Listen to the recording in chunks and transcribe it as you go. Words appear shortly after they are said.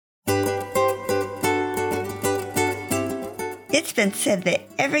It's been said that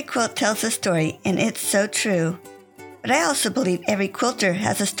every quilt tells a story, and it's so true. But I also believe every quilter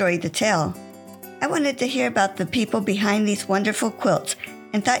has a story to tell. I wanted to hear about the people behind these wonderful quilts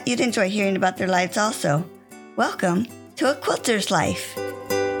and thought you'd enjoy hearing about their lives also. Welcome to A Quilter's Life.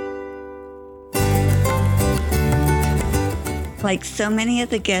 Like so many of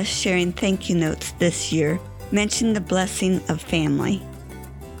the guests sharing thank you notes this year, mentioned the blessing of family.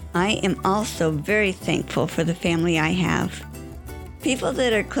 I am also very thankful for the family I have. People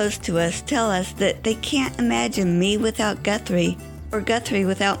that are close to us tell us that they can't imagine me without Guthrie or Guthrie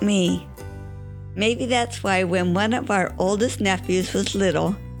without me. Maybe that's why when one of our oldest nephews was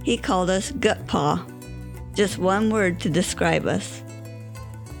little, he called us GuPa. Just one word to describe us.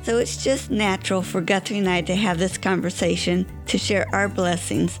 So it's just natural for Guthrie and I to have this conversation to share our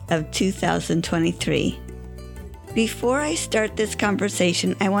blessings of 2023. Before I start this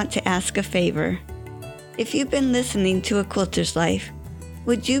conversation, I want to ask a favor. If you've been listening to A Quilter's Life,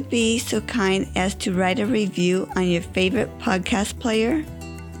 would you be so kind as to write a review on your favorite podcast player?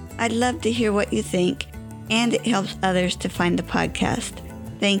 I'd love to hear what you think, and it helps others to find the podcast.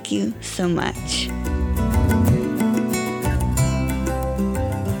 Thank you so much.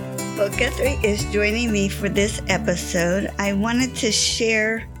 Well, Guthrie is joining me for this episode. I wanted to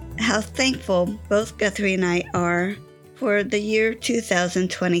share how thankful both Guthrie and I are for the year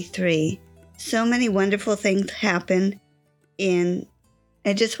 2023. So many wonderful things happened, and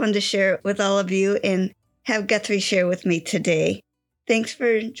I just wanted to share it with all of you and have Guthrie share with me today. Thanks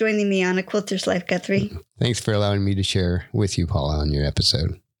for joining me on A Quilter's Life, Guthrie. Thanks for allowing me to share with you, Paula, on your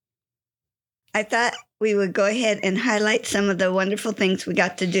episode. I thought we would go ahead and highlight some of the wonderful things we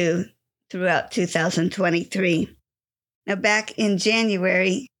got to do throughout 2023. Now, back in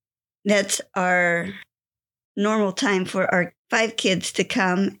January, that's our normal time for our 5 kids to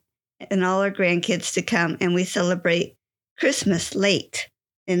come and all our grandkids to come, and we celebrate Christmas late.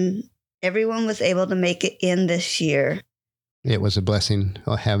 And everyone was able to make it in this year. It was a blessing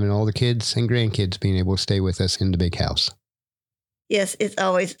having all the kids and grandkids being able to stay with us in the big house. Yes, it's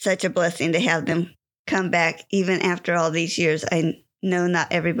always such a blessing to have them come back even after all these years. I know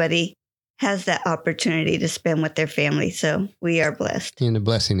not everybody has that opportunity to spend with their family, so we are blessed. And the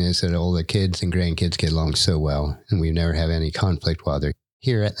blessing is that all the kids and grandkids get along so well, and we never have any conflict while they're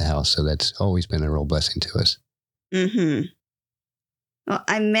here at the house, so that's always been a real blessing to us. Mm-hmm. Well,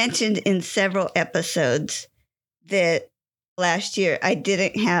 I mentioned in several episodes that last year I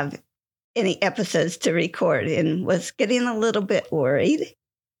didn't have any episodes to record and was getting a little bit worried.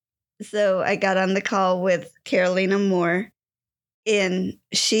 So I got on the call with Carolina Moore, and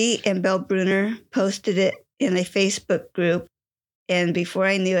she and Belle Bruner posted it in a Facebook group. And before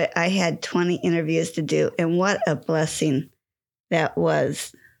I knew it, I had 20 interviews to do. And what a blessing that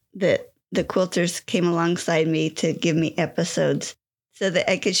was, that the quilters came alongside me to give me episodes so that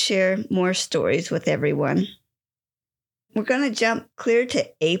I could share more stories with everyone. We're going to jump clear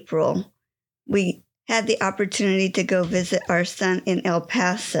to April. We had the opportunity to go visit our son in El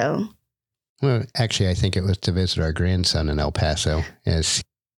Paso. Well, actually, I think it was to visit our grandson in El Paso, as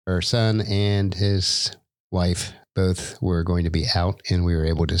our son and his wife both were going to be out, and we were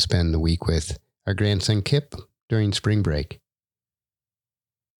able to spend the week with our grandson Kip during spring break.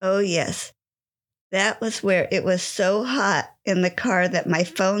 Oh, yes. That was where it was so hot in the car that my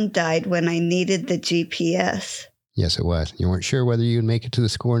phone died when I needed the GPS. Yes, it was. You weren't sure whether you'd make it to the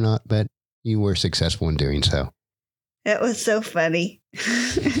school or not, but you were successful in doing so. That was so funny.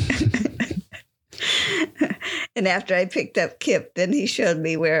 And after I picked up Kip, then he showed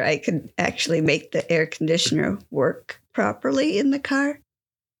me where I could actually make the air conditioner work properly in the car.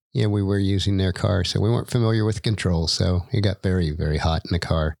 Yeah, we were using their car, so we weren't familiar with the controls, so it got very, very hot in the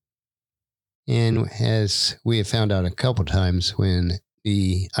car. And as we have found out a couple times, when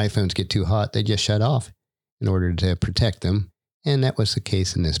the iPhones get too hot, they just shut off in order to protect them. And that was the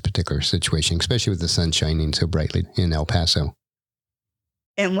case in this particular situation, especially with the sun shining so brightly in El Paso.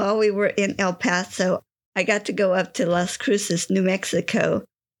 And while we were in El Paso, I got to go up to Las Cruces, New Mexico,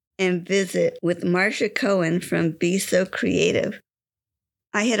 and visit with Marsha Cohen from Be So Creative.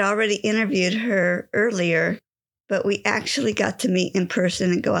 I had already interviewed her earlier, but we actually got to meet in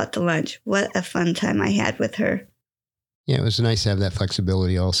person and go out to lunch. What a fun time I had with her. Yeah, it was nice to have that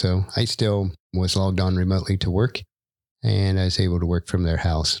flexibility also. I still was logged on remotely to work, and I was able to work from their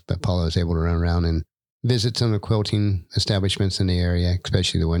house, but Paula was able to run around and visit some of the quilting establishments in the area,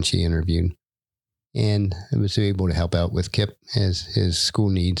 especially the one she interviewed. And I was able to help out with Kip as his school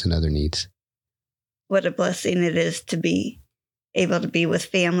needs and other needs. What a blessing it is to be able to be with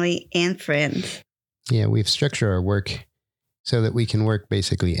family and friends. Yeah, we've structured our work so that we can work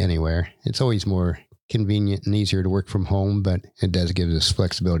basically anywhere. It's always more convenient and easier to work from home, but it does give us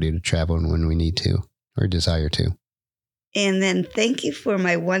flexibility to travel when we need to or desire to. And then thank you for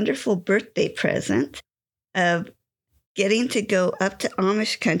my wonderful birthday present of getting to go up to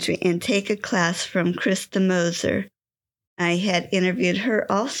Amish country and take a class from Krista Moser. I had interviewed her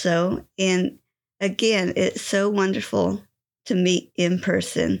also, and again, it's so wonderful to meet in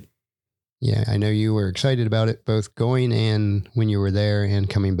person. Yeah, I know you were excited about it, both going and when you were there and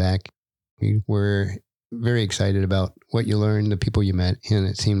coming back. You were very excited about what you learned, the people you met, and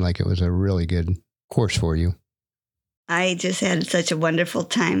it seemed like it was a really good course for you. I just had such a wonderful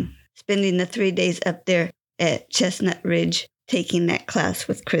time spending the 3 days up there at Chestnut Ridge, taking that class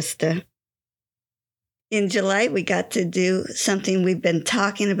with Krista. In July, we got to do something we've been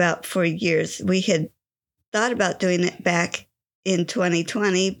talking about for years. We had thought about doing it back in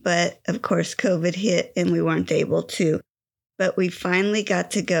 2020, but of course, COVID hit and we weren't able to. But we finally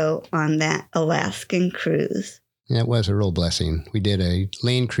got to go on that Alaskan cruise. That was a real blessing. We did a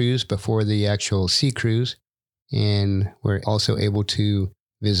land cruise before the actual sea cruise, and we're also able to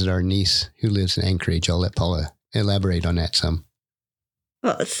visit our niece who lives in Anchorage. I'll let Paula elaborate on that some.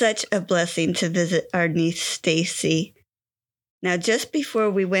 Well, it's such a blessing to visit our niece, Stacy. Now, just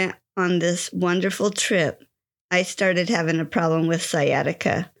before we went on this wonderful trip, I started having a problem with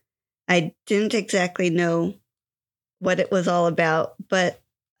sciatica. I didn't exactly know what it was all about, but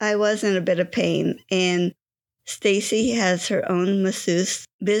I was in a bit of pain. And Stacy has her own masseuse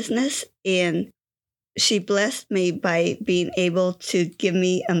business, and she blessed me by being able to give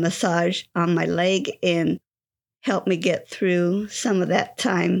me a massage on my leg and help me get through some of that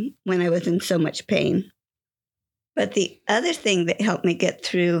time when I was in so much pain. But the other thing that helped me get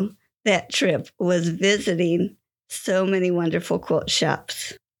through that trip was visiting so many wonderful quilt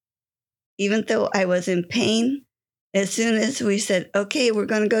shops. Even though I was in pain, as soon as we said, okay, we're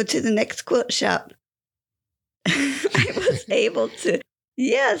going to go to the next quilt shop, I was able to,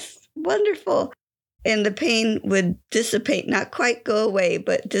 yes, wonderful. And the pain would dissipate, not quite go away,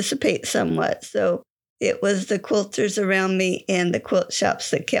 but dissipate somewhat. So it was the quilters around me and the quilt shops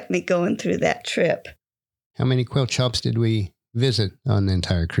that kept me going through that trip. How many quilt shops did we visit on the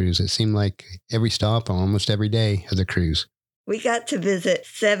entire cruise? It seemed like every stop, almost every day of the cruise. We got to visit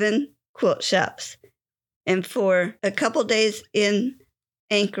 7 quilt shops. And for a couple days in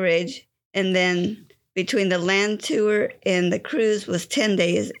Anchorage, and then between the land tour and the cruise was 10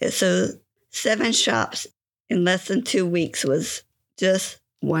 days. So 7 shops in less than 2 weeks was just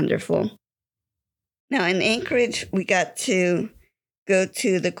wonderful. Now, in Anchorage, we got to go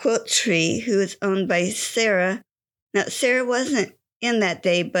to the Quilt Tree, who is owned by Sarah. Now, Sarah wasn't in that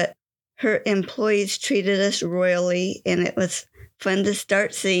day, but her employees treated us royally, and it was fun to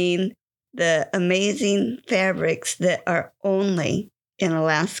start seeing the amazing fabrics that are only in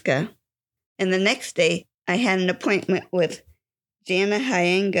Alaska. And the next day, I had an appointment with Jana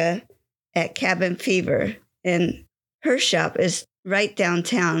Hyenga at Cabin Fever, and her shop is right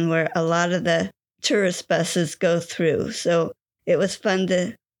downtown where a lot of the tourist buses go through. So it was fun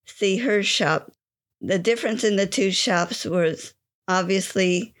to see her shop. The difference in the two shops was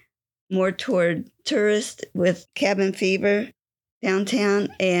obviously more toward tourists with Cabin Fever downtown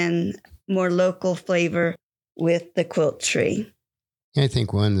and more local flavor with the Quilt Tree. I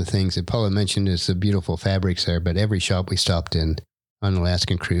think one of the things that Paula mentioned is the beautiful fabrics there, but every shop we stopped in on the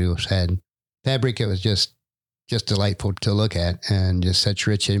Alaskan cruise had fabric that was just delightful to look at, and just such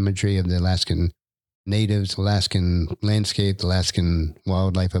rich imagery of the Alaskan natives, Alaskan landscape, Alaskan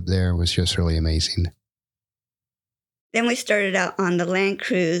wildlife up there was just really amazing. Then we started out on the land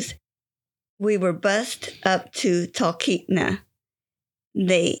cruise. We were bused up to Talkeetna.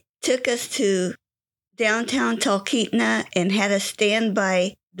 They took us to downtown Talkeetna and had us stand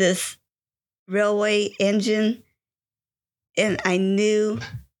by this railway engine. And I knew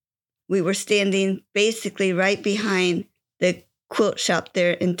we were standing basically right behind the quilt shop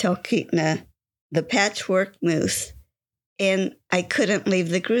there in Talkeetna, the Patchwork Moose. And I couldn't leave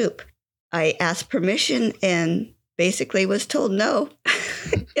the group. I asked permission and basically was told no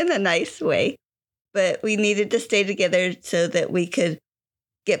in a nice way. But we needed to stay together so that we could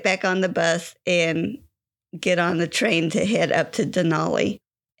get back on the bus and get on the train to head up to Denali.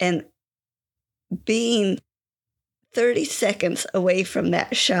 And being 30 seconds away from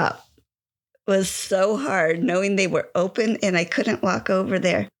that shop was so hard, knowing they were open and I couldn't walk over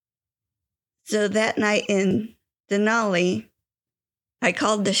there. So that night in Denali, I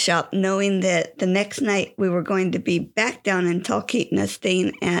called the shop knowing that the next night we were going to be back down in Talkeetna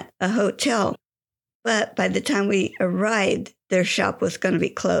staying at a hotel. But by the time we arrived, their shop was going to be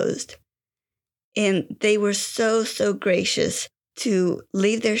closed. And they were so, so gracious to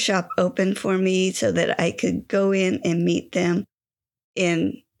leave their shop open for me so that I could go in and meet them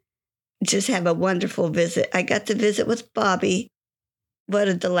and just have a wonderful visit. I got to visit with Bobby. What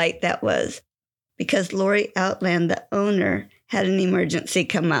a delight that was, because Lori Outland, the owner, had an emergency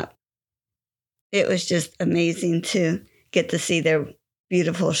come up. It was just amazing to get to see their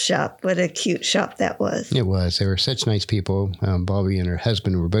beautiful shop. What a cute shop that was. It was. They were such nice people. Bobby and her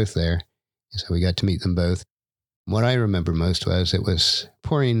husband were both there, so we got to meet them both. What I remember most was it was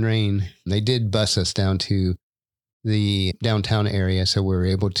pouring rain. They did bus us down to the downtown area, so we were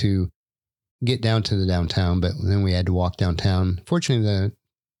able to get down to the downtown, but then we had to walk downtown. Fortunately, the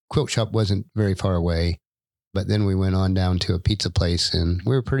quilt shop wasn't very far away, but then we went on down to a pizza place, and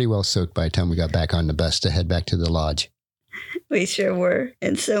we were pretty well soaked by the time we got back on the bus to head back to the lodge. We sure were.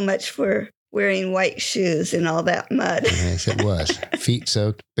 And so much for wearing white shoes in all that mud. Yes, it was. Feet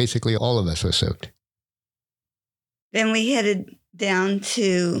soaked. Basically, all of us were soaked. Then we headed down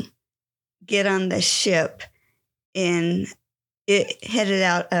to get on the ship, and it headed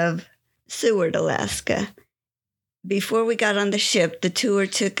out of Seward, Alaska. Before we got on the ship, the tour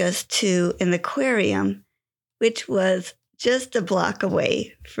took us to an aquarium, which was just a block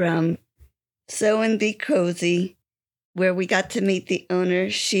away from Sew and Be Cozy, where we got to meet the owner,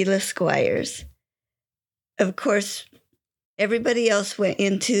 Sheila Squires. Of course, everybody else went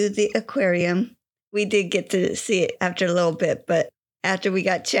into the aquarium. We did get to see it after a little bit, but after we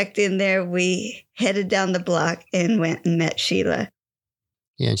got checked in there, we headed down the block and went and met Sheila.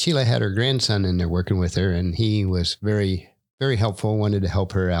 Yeah, and Sheila had her grandson in there working with her, and he was very, very helpful, wanted to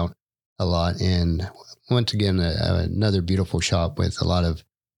help her out a lot. And once again, another beautiful shop with a lot of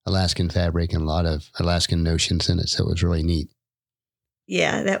Alaskan fabric and a lot of Alaskan notions in it, so it was really neat.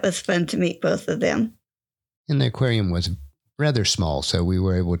 Yeah, that was fun to meet both of them. And the aquarium was rather small, so we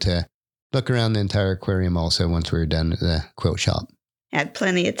were able to look around the entire aquarium also once we were done at the quilt shop. Had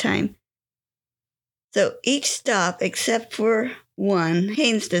plenty of time. So each stop, except for one,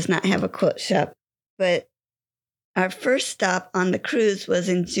 Haynes does not have a quilt shop, but our first stop on the cruise was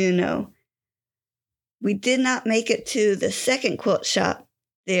in Juneau. We did not make it to the second quilt shop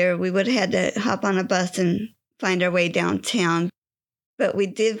there. We would have had to hop on a bus and find our way downtown. But we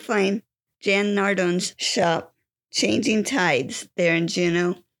did find Jan Nardon's shop, Changing Tides, there in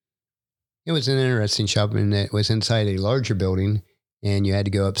Juneau. It was an interesting shop, and it was inside a larger building, and you had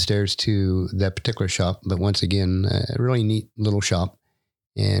to go upstairs to that particular shop. But once again, a really neat little shop,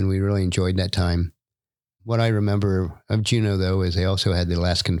 and we really enjoyed that time. What I remember of Juneau, though, is they also had the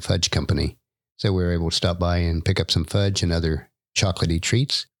Alaskan Fudge Company. So we were able to stop by and pick up some fudge and other chocolatey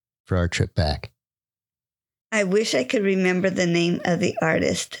treats for our trip back. I wish I could remember the name of the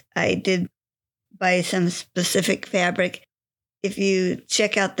artist. I did buy some specific fabric. If you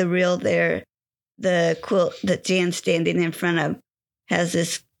check out the reel there, the quilt that Jan's standing in front of has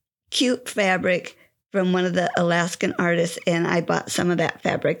this cute fabric from one of the Alaskan artists, and I bought some of that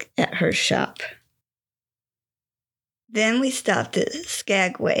fabric at her shop. Then we stopped at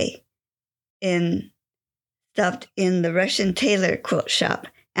Skagway and stopped in the Russian Tailor quilt shop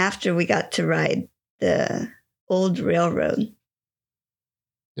after we got to ride the old railroad.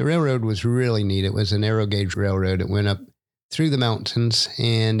 The railroad was really neat. It was a narrow gauge railroad. It went up through the mountains,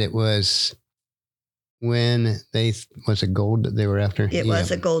 and it was when was it gold that they were after? It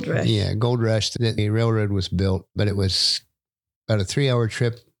was a gold rush. Yeah, gold rush that the railroad was built, but it was about a 3-hour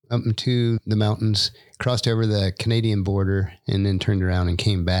trip up into the mountains, crossed over the Canadian border, and then turned around and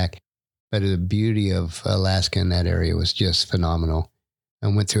came back. But the beauty of Alaska in that area was just phenomenal. I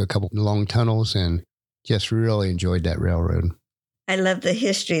went through a couple long tunnels and just really enjoyed that railroad. I love the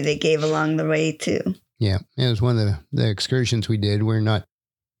history they gave along the way, too. Yeah, it was one of the excursions we did. We're not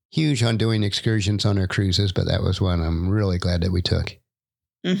huge on doing excursions on our cruises, but that was one I'm really glad that we took.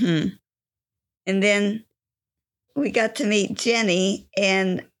 Mm-hmm. And then we got to meet Jenny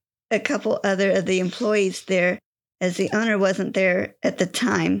and a couple other of the employees there, as the owner wasn't there at the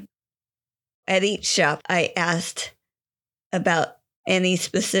time. At each shop, I asked about any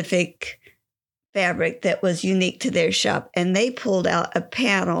specific fabric that was unique to their shop, and they pulled out a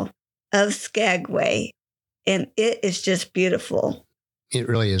panel of Skagway, and it is just beautiful. It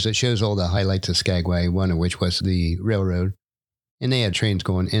really is. It shows all the highlights of Skagway, one of which was the railroad, and they had trains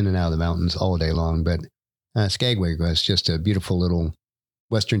going in and out of the mountains all day long, but Skagway was just a beautiful little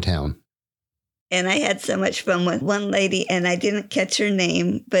western town. And I had so much fun with one lady, and I didn't catch her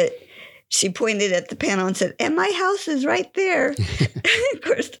name, but she pointed at the panel and said, "And my house is right there." Of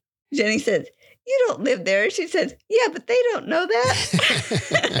course, Jenny said, "You don't live there." She said, "Yeah, but they don't know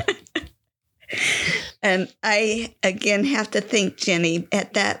that." And I, again, have to thank Jenny.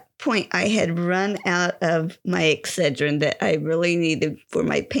 At that point, I had run out of my Excedrin that I really needed for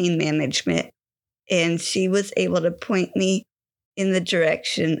my pain management. And she was able to point me in the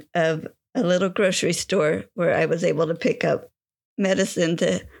direction of a little grocery store where I was able to pick up medicine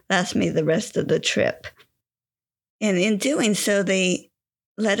to last me the rest of the trip. And in doing so, they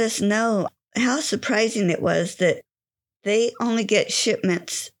let us know how surprising it was that they only get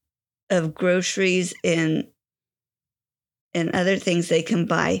shipments of groceries and other things they can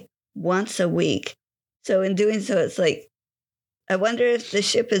buy once a week. So in doing so, it's like, I wonder if the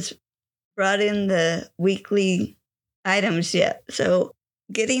ship has brought in the weekly items yet. So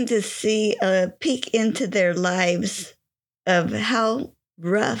getting to see a peek into their lives of how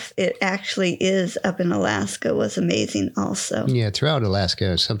rough it actually is up in Alaska was amazing also. Yeah, throughout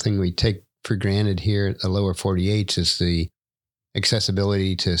Alaska, something we take for granted here at the lower 48 is the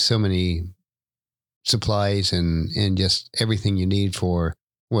accessibility to so many supplies and just everything you need for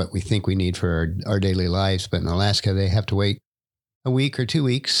what we think we need for our daily lives. But in Alaska, they have to wait a week or 2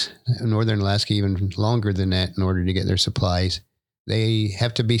 weeks. Northern Alaska, even longer than that, in order to get their supplies. They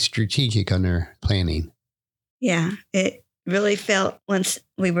have to be strategic on their planning. Yeah, it really felt once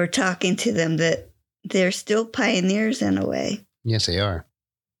we were talking to them that they're still pioneers in a way. Yes, they are.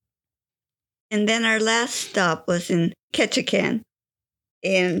 And then our last stop was in Ketchikan.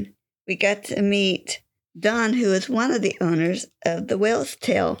 And we got to meet Don, who is one of the owners of the Whale's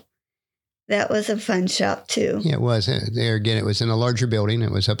Tail. That was a fun shop, too. Yeah, it was. There again, it was in a larger building.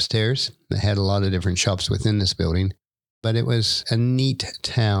 It was upstairs. It had a lot of different shops within this building. But it was a neat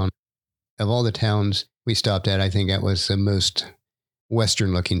town. Of all the towns we stopped at, I think that was the most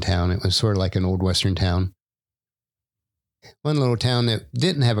Western-looking town. It was sort of like an old Western town. One little town that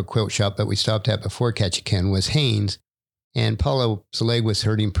didn't have a quilt shop that we stopped at before Ketchikan was Haines. And Paula's leg was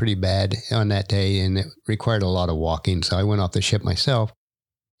hurting pretty bad on that day, and it required a lot of walking. So I went off the ship myself.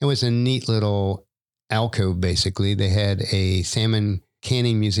 It was a neat little alcove, basically. They had a salmon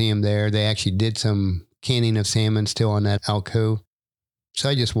canning museum there. They actually did some canning of salmon still on that alcove. So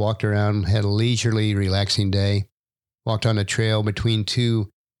I just walked around, had a leisurely, relaxing day. Walked on a trail between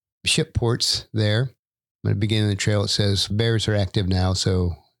two ship ports there. At the beginning of the trail, it says, bears are active now,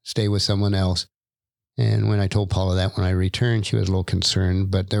 so stay with someone else. And when I told Paula that when I returned, she was a little concerned,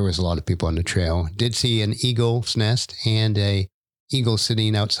 but there was a lot of people on the trail. Did see an eagle's nest and a eagle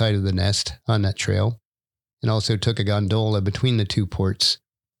sitting outside of the nest on that trail, and also took a gondola between the two ports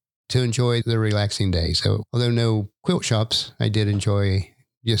to enjoy the relaxing day. So although no quilt shops, I did enjoy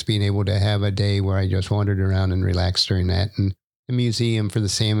just being able to have a day where I just wandered around and relaxed during that. And the museum for the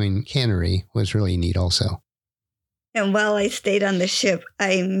salmon cannery was really neat also. And while I stayed on the ship,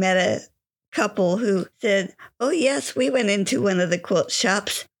 I met a couple who said, oh, yes, we went into one of the quilt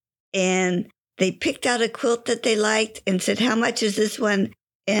shops and they picked out a quilt that they liked and said, how much is this one?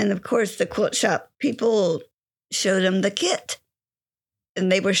 And of course, the quilt shop people showed them the kit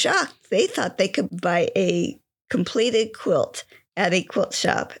and they were shocked. They thought they could buy a completed quilt at a quilt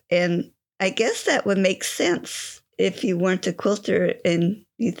shop. And I guess that would make sense if you weren't a quilter and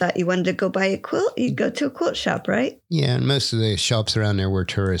you thought you wanted to go buy a quilt, you'd go to a quilt shop, right? Yeah, and most of the shops around there were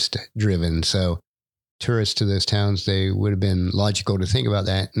tourist-driven. So tourists to those towns, they would have been logical to think about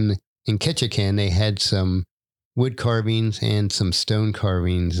that. And in Ketchikan, they had some wood carvings and some stone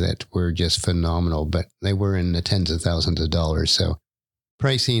carvings that were just phenomenal, but they were in the tens of thousands of dollars. So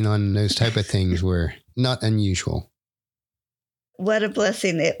pricing on those type of things were not unusual. What a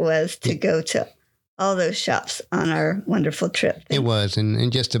blessing it was to go to all those shops on our wonderful trip. It was,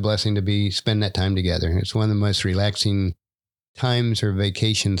 and just a blessing to spend that time together. It's one of the most relaxing times or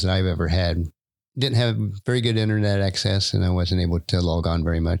vacations that I've ever had. Didn't have very good internet access, and I wasn't able to log on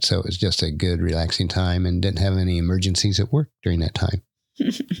very much, so it was just a good, relaxing time, and didn't have any emergencies at work during that time.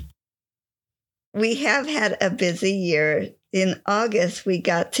 We have had a busy year. In August, we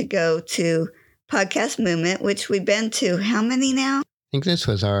got to go to Podcast Movement, which we've been to how many now? I think this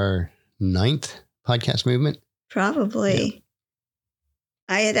was our 9th Podcast Movement. Probably. Yeah.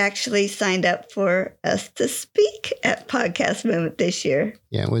 I had actually signed up for us to speak at Podcast Movement this year.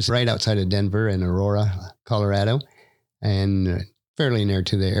 Yeah, it was right outside of Denver in Aurora, Colorado, and fairly near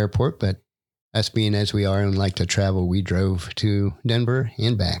to the airport. But us being as we are and like to travel, we drove to Denver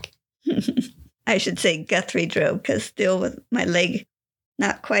and back. I should say Guthrie drove, because still with my leg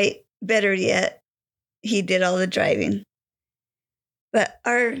not quite better yet, he did all the driving. But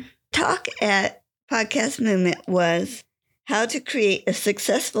our talk at Podcast Movement was how to create a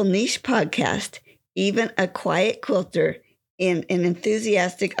successful niche podcast. Even a quiet quilter and an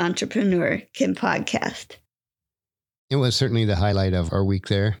enthusiastic entrepreneur can podcast. It was certainly the highlight of our week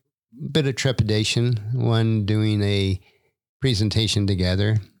there. Bit of trepidation, one doing a presentation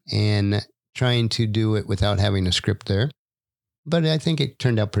together. and trying to do it without having a script there. But I think it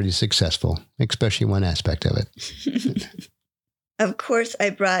turned out pretty successful, especially one aspect of it. Of course,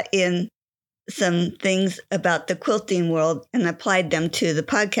 I brought in some things about the quilting world and applied them to the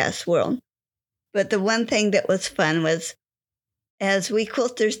podcast world. But the one thing that was fun was, as we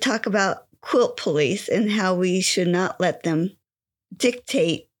quilters talk about quilt police and how we should not let them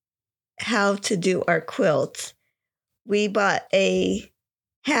dictate how to do our quilts, we bought a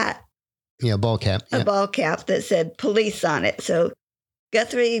hat. Yeah, ball cap. A ball cap that said police on it. So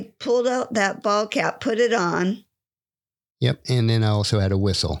Guthrie pulled out that ball cap, put it on. Yep. And then I also had a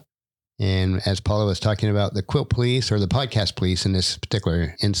whistle. And as Paula was talking about the quilt police, or the podcast police in this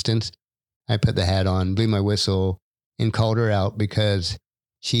particular instance, I put the hat on, blew my whistle, and called her out because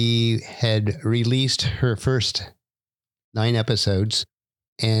she had released her first 9 episodes.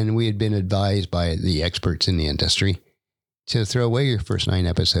 And we had been advised by the experts in the industry to throw away your first 9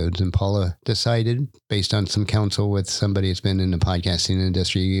 episodes. And Paula decided, based on some counsel with somebody that's been in the podcasting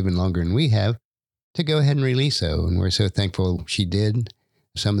industry even longer than we have, to go ahead and release those. And we're so thankful she did.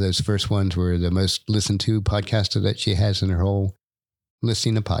 Some of those first ones were the most listened to podcaster that she has in her whole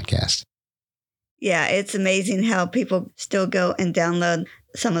listing of podcasts. Yeah, it's amazing how people still go and download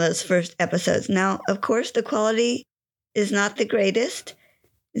some of those first episodes. Now, of course, the quality is not the greatest.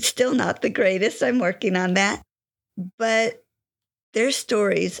 It's still not the greatest. I'm working on that. But their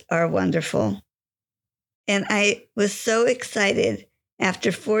stories are wonderful. And I was so excited.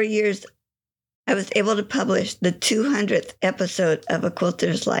 After 4 years, I was able to publish the 200th episode of A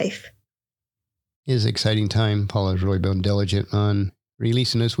Quilter's Life. It is an exciting time. Paula's really been diligent on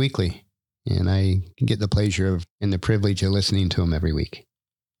releasing us weekly. And I get the pleasure of and the privilege of listening to them every week.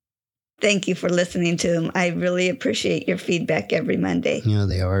 Thank you for listening to them. I really appreciate your feedback every Monday. You know,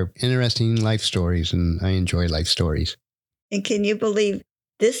 they are interesting life stories, and I enjoy life stories. And can you believe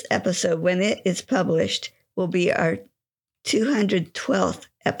this episode, when it is published, will be our 212th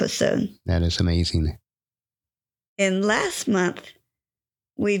episode? That is amazing. And last month,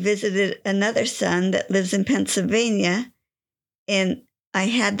 we visited another son that lives in Pennsylvania, and I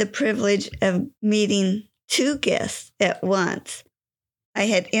had the privilege of meeting 2 guests at once. I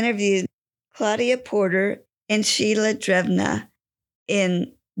had interviewed Claudia Porter and Sheila Drevna,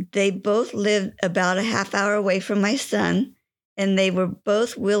 and they both lived about a half hour away from my son, and they were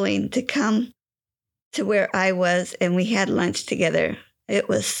both willing to come to where I was, and we had lunch together. It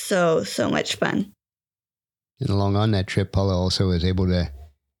was so much fun. And along on that trip, Paula also was able to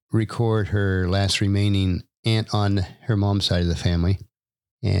record her last remaining aunt on her mom's side of the family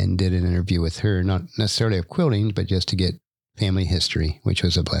and did an interview with her, not necessarily of quilting, but just to get family history, which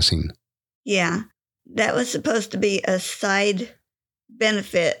was a blessing. Yeah, that was supposed to be a side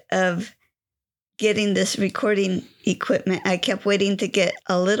benefit of getting this recording equipment. I kept waiting to get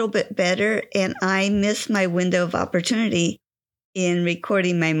a little bit better, and I missed my window of opportunity in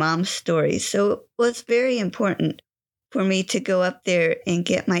recording my mom's stories. So it was very important for me to go up there and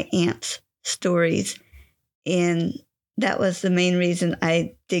get my aunt's stories. And that was the main reason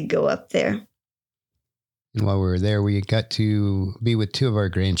I did go up there. And while we were there, we got to be with 2 of our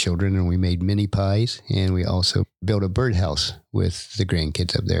grandchildren, and we made mini pies, and we also built a birdhouse with the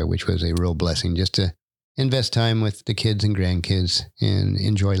grandkids up there, which was a real blessing, just to invest time with the kids and grandkids and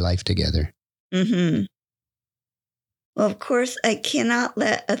enjoy life together. Mm-hmm. Well, of course, I cannot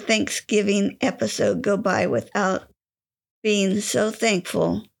let a Thanksgiving episode go by without being so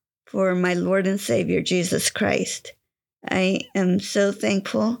thankful for my Lord and Savior, Jesus Christ. I am so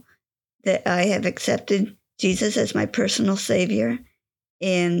thankful that I have accepted Jesus as my personal Savior,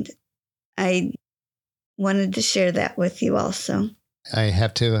 and I wanted to share that with you also. I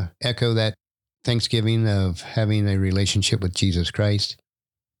have to echo that thanksgiving of having a relationship with Jesus Christ.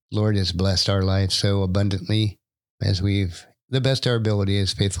 Lord has blessed our lives so abundantly as we've, the best of our ability,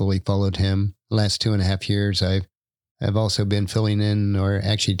 has faithfully followed him. The last 2.5 years, I've also been filling in, or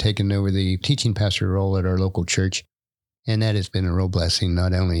actually taken over the teaching pastor role at our local church. And that has been a real blessing,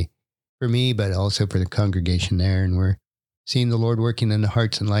 not only for me, but also for the congregation there. And we're seeing the Lord working in the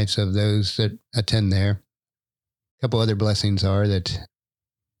hearts and lives of those that attend there. A couple other blessings are that,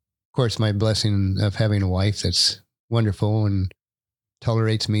 of course, my blessing of having a wife that's wonderful and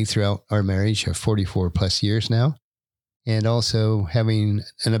tolerates me throughout our marriage of 44 plus years now. And also having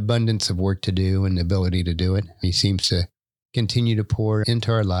an abundance of work to do and the ability to do it. He seems to continue to pour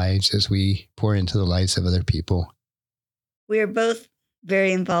into our lives as we pour into the lives of other people. We are both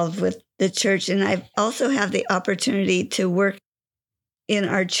very involved with the church, and I also have the opportunity to work in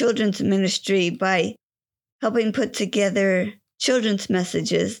our children's ministry by helping put together children's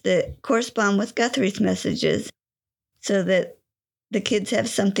messages that correspond with Guthrie's messages, so that the kids have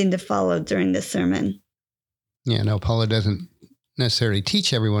something to follow during the sermon. Yeah, no, Paula doesn't necessarily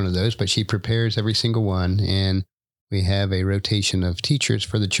teach every one of those, but she prepares every single one. And we have a rotation of teachers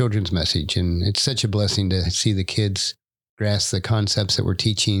for the children's message. And it's such a blessing to see the kids grasp the concepts that we're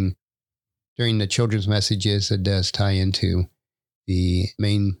teaching during the children's messages. That does tie into the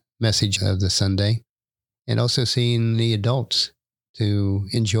main message of the Sunday. And also seeing the adults to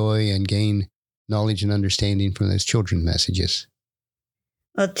enjoy and gain knowledge and understanding from those children's messages.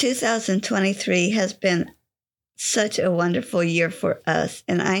 Well, 2023 has been such a wonderful year for us,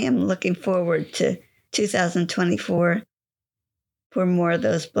 and I am looking forward to 2024 for more of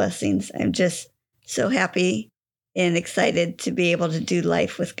those blessings. I'm just so happy and excited to be able to do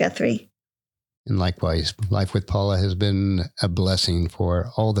life with Guthrie. And likewise, life with Paula has been a blessing for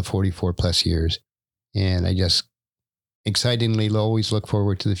all the 44 plus years. And I just excitingly always look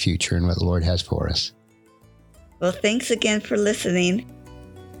forward to the future and what the Lord has for us. Well, thanks again for listening.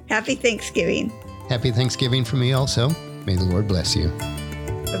 Happy Thanksgiving. Happy Thanksgiving for me also. May the Lord bless you.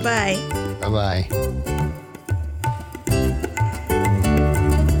 Bye-bye. Bye-bye.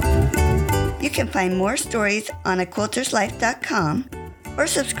 You can find more stories on aquilterslife.com or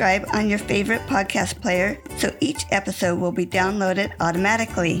subscribe on your favorite podcast player so each episode will be downloaded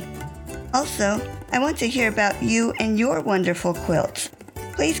automatically. Also, I want to hear about you and your wonderful quilts.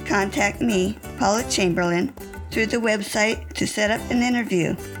 Please contact me, Paula Chamberlain, through the website to set up an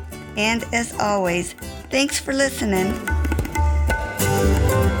interview. And as always, thanks for listening.